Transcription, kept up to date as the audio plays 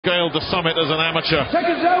Scaled the summit as an amateur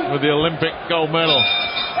with the Olympic gold medal.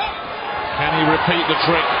 Can he repeat the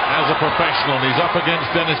trick as a professional? And he's up against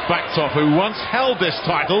Denis Bakhtov, who once held this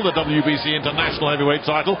title, the WBC International Heavyweight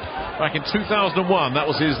title, back in 2001. That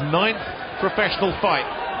was his 9th professional fight.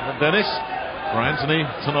 And Denis, for Anthony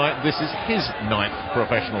tonight, this is his 9th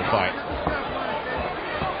professional fight.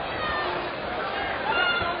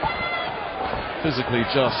 Physically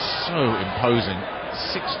just so imposing.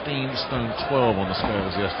 16 stone 12 on the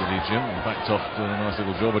scales yesterday, Jim. Bakhtov doing a nice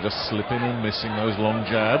little job of just slipping and missing those long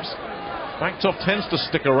jabs. Bakhtov tends to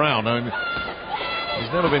stick around. I mean, he's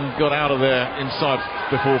never been got out of there inside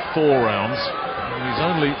before 4 rounds. He's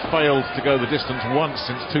only failed to go the distance once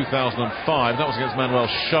since 2005. That was against Manuel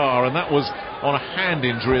Shah, and that was on a hand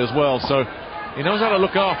injury as well. So he knows how to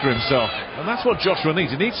look after himself, and that's what Joshua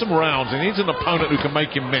needs. He needs some rounds. He needs an opponent who can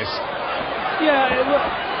make him miss.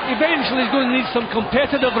 Yeah, eventually he's going to need some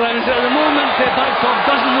competitive rounds. At the moment, Bakhtov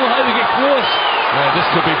doesn't know how to get close. Yeah, this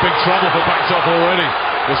could be big trouble for Bakhtov already,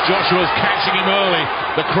 as Joshua's catching him early.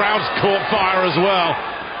 The crowd's caught fire as well,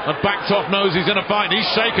 and Bakhtov knows he's in a fight. He's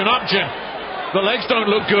shaken up, Jim. The legs don't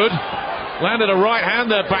look good. Landed a right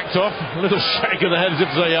hand there, Bakhtov. A little shake of the head as if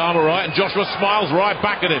to say, yeah, I'm all right, and Joshua smiles right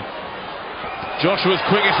back at him. Joshua's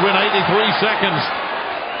quickest win, 83 seconds,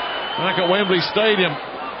 back at Wembley Stadium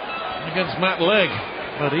against Matt Legg.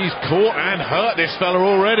 But he's caught and hurt this fella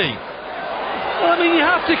already. Well, I mean, you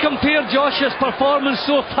have to compare Joshua's performance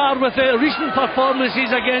so far with the recent performances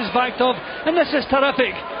against Bakhtov, and this is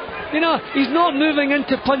terrific. You know, he's not moving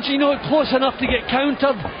into punching, close enough to get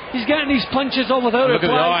countered. He's getting these punches on without Look at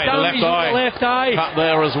the eye, the left eye. Cut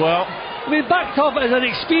there as well. I mean, Bakhtov is an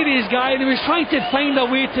experienced guy, and he was trying to find a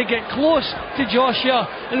way to get close to Joshua.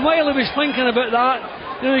 And while he was thinking about that,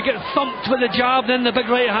 he get thumped with the jab, then the big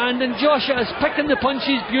right hand, and Joshua is picking the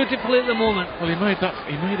punches beautifully at the moment. Well, he made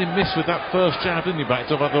him miss with that first jab, didn't he,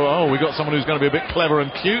 Bakhtov? I thought, oh, we got someone who's going to be a bit clever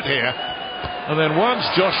and cute here. And then once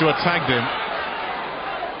Joshua tagged him,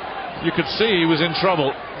 you could see he was in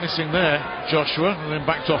trouble. Missing there, Joshua, and then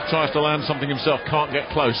Bakhtov tries to land something himself, can't get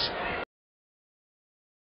close.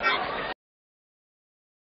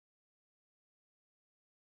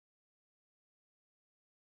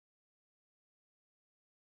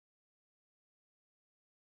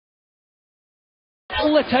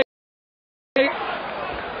 All the time.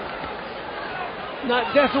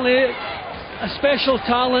 That definitely a special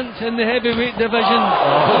talent in the heavyweight division.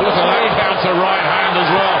 Oh, look at that counter right hand as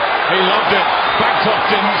well. He loved it. Bakhtov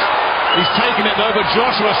didn't. He's taken it though, but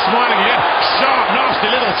Joshua smiling again. Sharp, nasty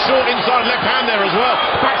little short inside left hand there as well.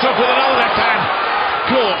 Bakhtov with another left hand.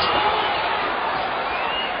 Caught.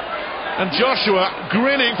 And Joshua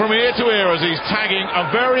grinning from ear to ear as he's tagging a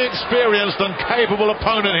very experienced and capable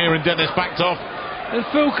opponent here in Denis Bakhtov. And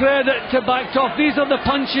full credit to Bakhtov. These are the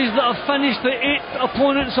punches that have finished the 8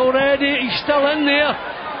 opponents already. He's still in there.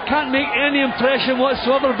 Can't make any impression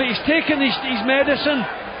whatsoever, but he's taken his medicine.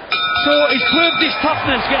 So he's proved his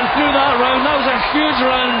toughness getting through that round. That was a huge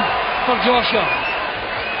round for Joshua.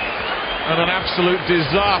 And an absolute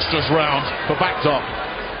disastrous round for Bakhtov.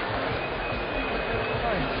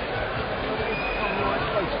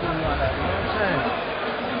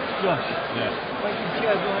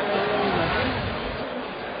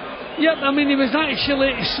 Yep, I mean, he was actually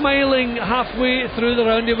smiling halfway through the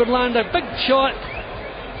round. He would land a big shot,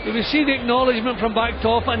 he would see the acknowledgement from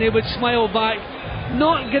Bakhtov, and he would smile back.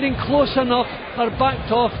 Not getting close enough for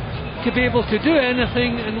Bakhtov to be able to do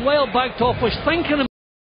anything, and while Bakhtov was thinking about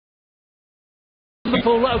a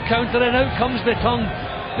little counter, and out comes the tongue.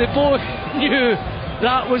 They both knew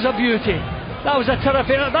that was a beauty. That was a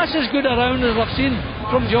terrific. That's as good a round as I've seen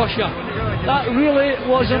from Joshua. That really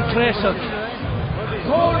was impressive.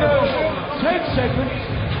 Corner, 10 seconds.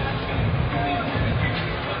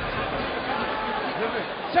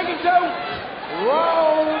 Seconds out.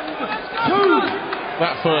 Round 2.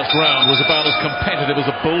 That first round was about as competitive as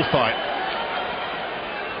a bullfight.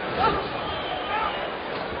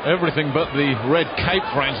 Everything but the red cape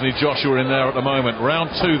for Anthony Joshua in there at the moment. Round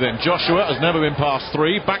 2 then. Joshua has never been past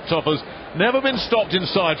 3. Bakhtov has never been stopped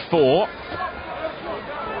inside 4.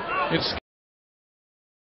 It's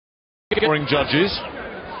scoring judges.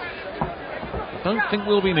 Don't think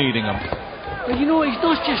we'll be needing them. But he's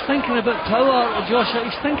not just thinking about power, Joshua.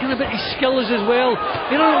 He's thinking about his skills as well.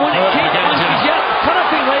 You don't want to take punches yet.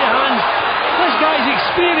 Perfect right hand. This guy's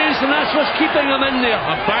experienced, and that's what's keeping him in there.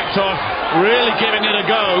 And Bakhtov really giving it a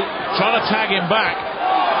go, trying to tag him back.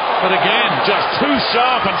 But again, just too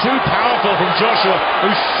sharp and too powerful from Joshua,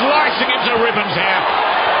 who's slicing him to ribbons here.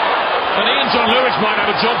 And Ian John Lewis might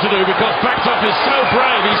have a job to do, because Bakhtov is so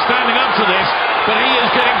brave, he's standing up to this, but he is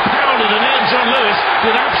getting pounded, and Ian John Lewis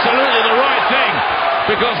did absolutely the right thing.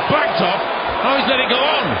 because Bakhtov let it go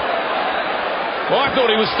on. Well, I thought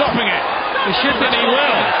he was stopping it. He should be. And he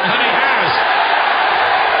will, and he has.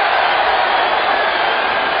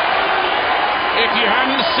 If you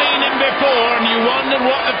hadn't seen him before and you wondered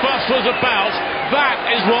what the fuss was about, that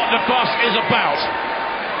is what the fuss is about.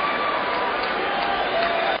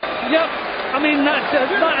 Yep, I mean that's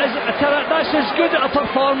as good a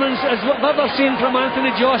performance as I've ever seen from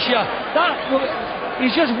Anthony Joshua.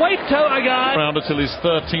 He's just wiped out a guy. Round until his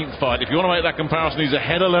 13th fight. If you want to make that comparison, he's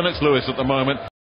ahead of Lennox Lewis at the moment.